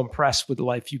just so impressed with the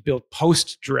life you built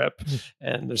post-drip,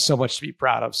 and there's so much to be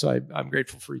proud of. So I'm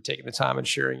grateful for you taking the time and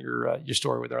sharing your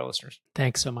story with our listeners.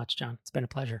 Thanks so much, John. It's been a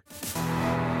pleasure.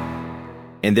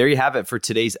 And there you have it for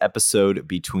today's episode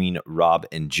between Rob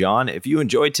and John. If you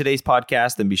enjoyed today's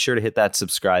podcast, then be sure to hit that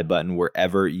subscribe button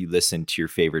wherever you listen to your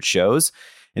favorite shows.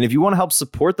 And if you want to help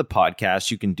support the podcast,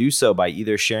 you can do so by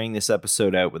either sharing this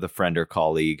episode out with a friend or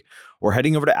colleague, or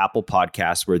heading over to Apple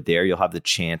Podcasts, where there you'll have the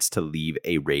chance to leave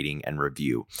a rating and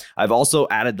review. I've also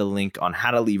added the link on how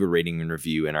to leave a rating and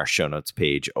review in our show notes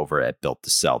page over at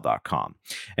builttosell.com.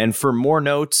 And for more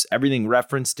notes, everything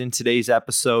referenced in today's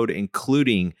episode,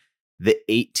 including the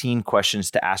 18 questions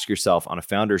to ask yourself on a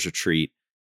founder's retreat,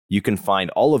 you can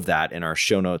find all of that in our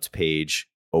show notes page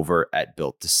over at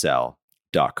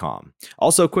builttosell.com.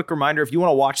 Also, a quick reminder, if you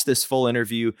want to watch this full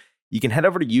interview, you can head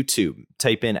over to YouTube,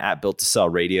 type in at Built to Sell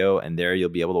Radio, and there you'll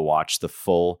be able to watch the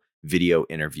full video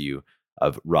interview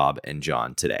of Rob and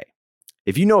John today.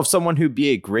 If you know of someone who'd be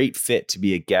a great fit to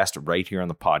be a guest right here on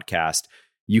the podcast,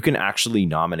 you can actually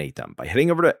nominate them by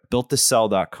heading over to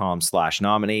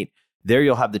builttosell.com/nominate. There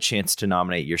you'll have the chance to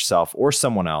nominate yourself or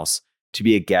someone else to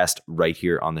be a guest right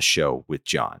here on the show with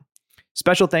John.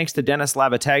 Special thanks to Dennis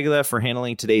Lavataglia for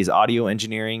handling today's audio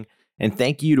engineering. And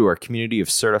thank you to our community of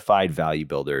certified value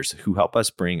builders who help us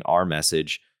bring our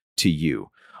message to you.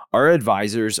 Our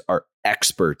advisors are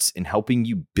experts in helping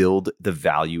you build the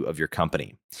value of your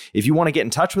company. If you want to get in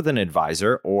touch with an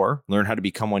advisor or learn how to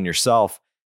become one yourself,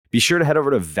 be sure to head over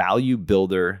to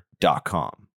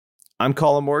valuebuilder.com. I'm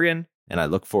Colin Morgan, and I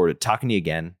look forward to talking to you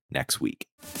again next week.